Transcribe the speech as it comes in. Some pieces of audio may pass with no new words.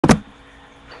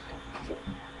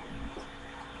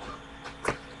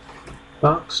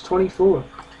Box 24.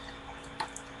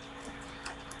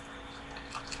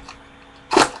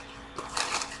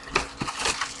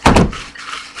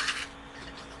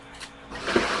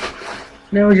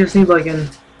 Now we just need like an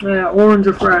orange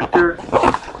refractor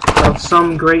of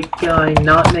some great guy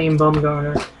not named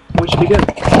Bumgarner. We should be good.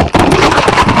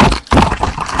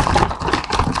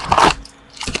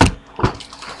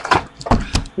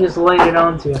 Just laying it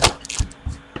onto you.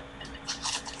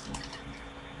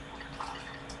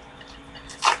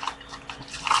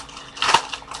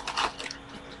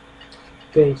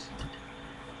 Base.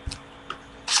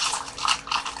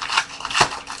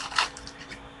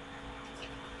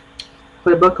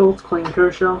 Play Buckles, Clayton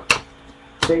Kershaw.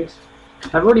 Base.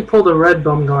 I've already pulled a red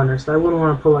Bumgarner, so I wouldn't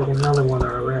want to pull like another one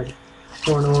or a red.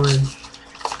 Or an orange.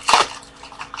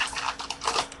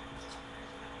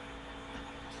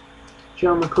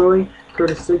 John McCroy,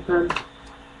 Curtis Thigpen.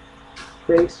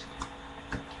 Base.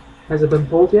 Has it been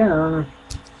pulled yet? I don't know.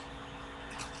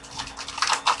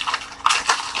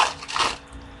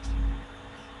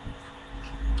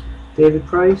 David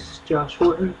Price, Josh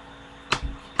Horton.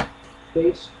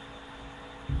 Base.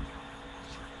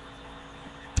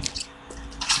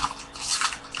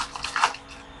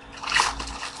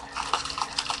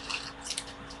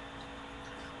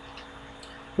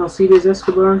 Alcides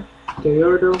Escobar,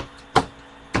 Gallardo,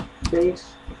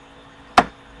 base.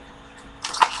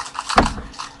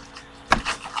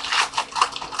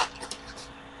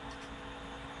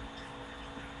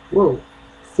 Whoa,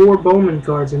 4 Bowman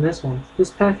cards in this one.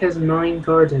 This pack has 9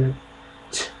 cards in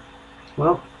it.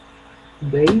 Well,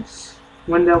 base,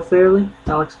 Wendell Fairley,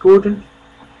 Alex Gordon,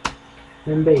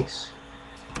 and base.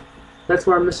 That's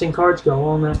where our missing cards go,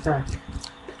 all in that pack.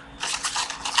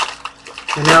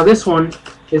 And now this one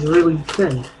is really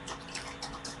thin.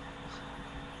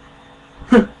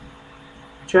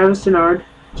 Travis Denard,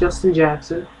 Justin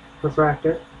Jackson,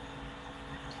 refractor.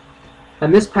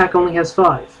 And this pack only has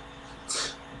 5.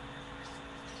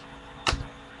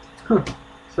 Huh.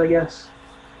 So I guess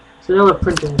it's another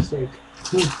printing mistake.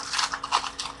 It's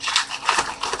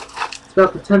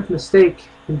about the 10th mistake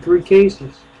in 3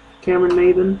 cases. Cameron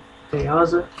Maben,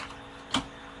 Piazza,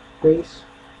 base.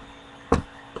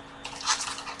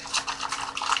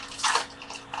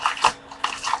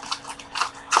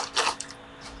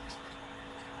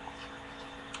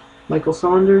 Michael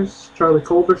Saunders, Charlie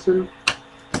Culberson,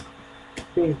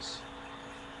 base.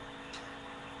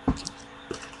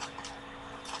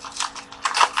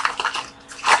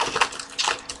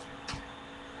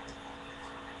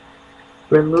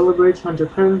 Brent Lillibridge, Hunter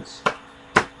Pence,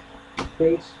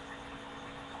 base.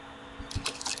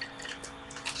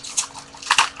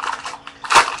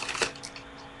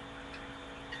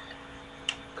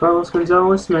 Carlos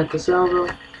Gonzalez, Matt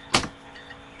DeSalvo,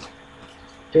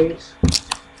 base.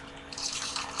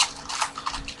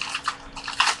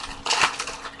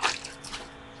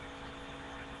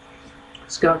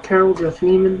 Scott Carroll, Jeff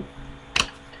Neiman,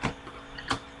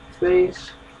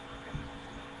 base.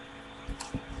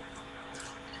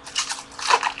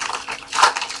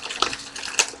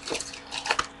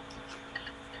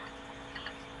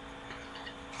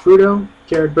 Fruto,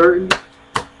 Jared Burton,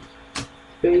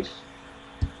 base.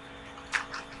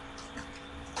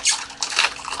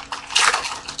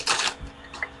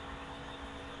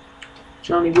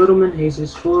 Johnny Whittleman,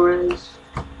 Jesus Flores,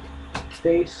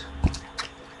 base.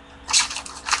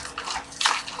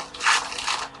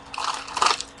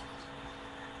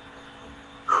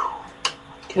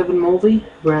 Kevin Mulvey,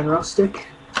 Brand Rustick,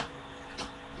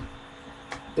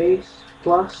 base,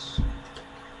 plus.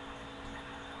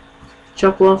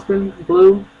 Chuck Lofgren,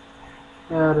 blue,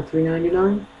 out of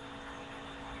 399.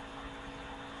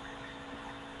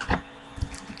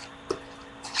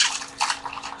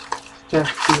 Jack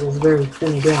feels very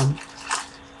thin again.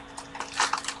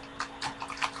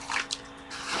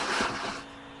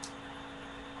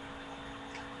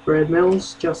 Brad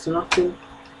Mills, Justin Upton,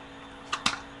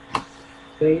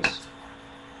 base.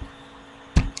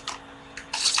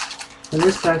 And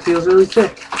this pack feels really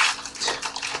thick.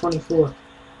 24.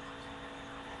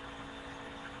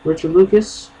 Richard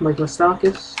Lucas, Mike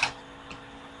Moustakas.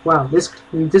 Wow,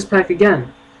 this pack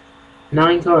again.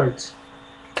 9 cards.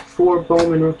 4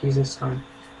 Bowman rookies this time.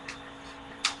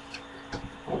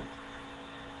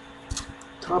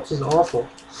 Topps is awful.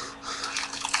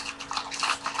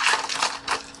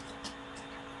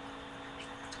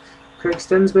 Craig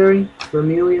Stensbury,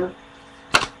 Vermelia,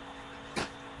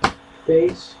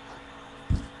 base.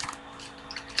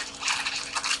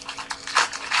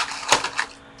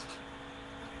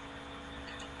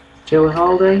 Taylor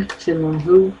Holiday, Chin-Lung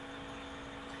Hu,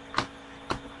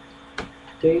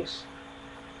 base.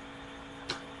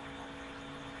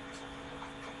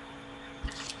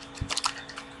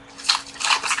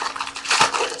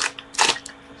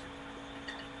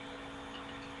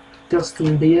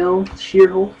 Dustin BL,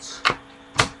 Shearholtz,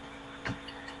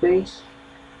 base.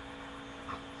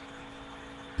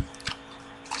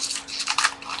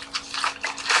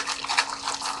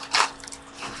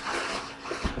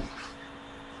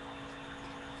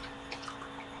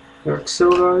 Eric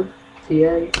Silgard,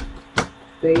 PA,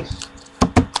 base.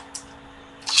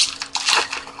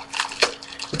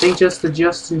 I think just the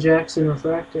Justin Jackson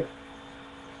refractor.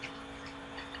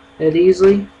 Ed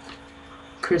Easley,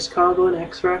 Chris Coughlin,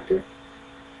 X-Fractor.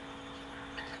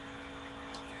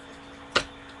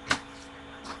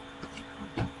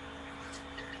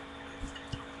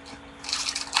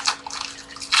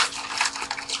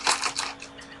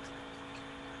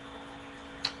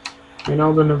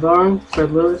 Ronaldo Navarro,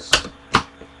 Fred Lewis,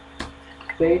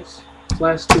 base.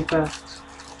 Last 2 packs.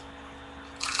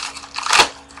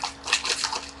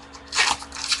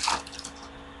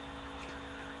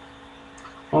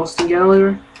 Austin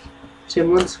Gallagher,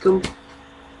 Tim Lincecum,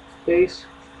 base.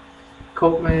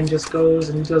 Coltman just goes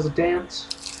and does a dance.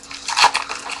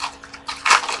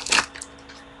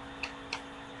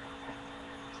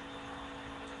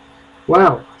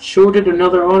 Wow, shorted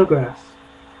another autograph.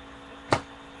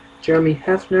 Jeremy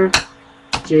Hefner,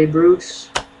 Jay Bruce,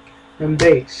 and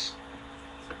base.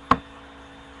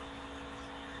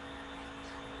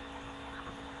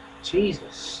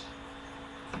 Jesus.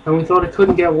 And we thought it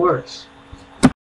couldn't get worse.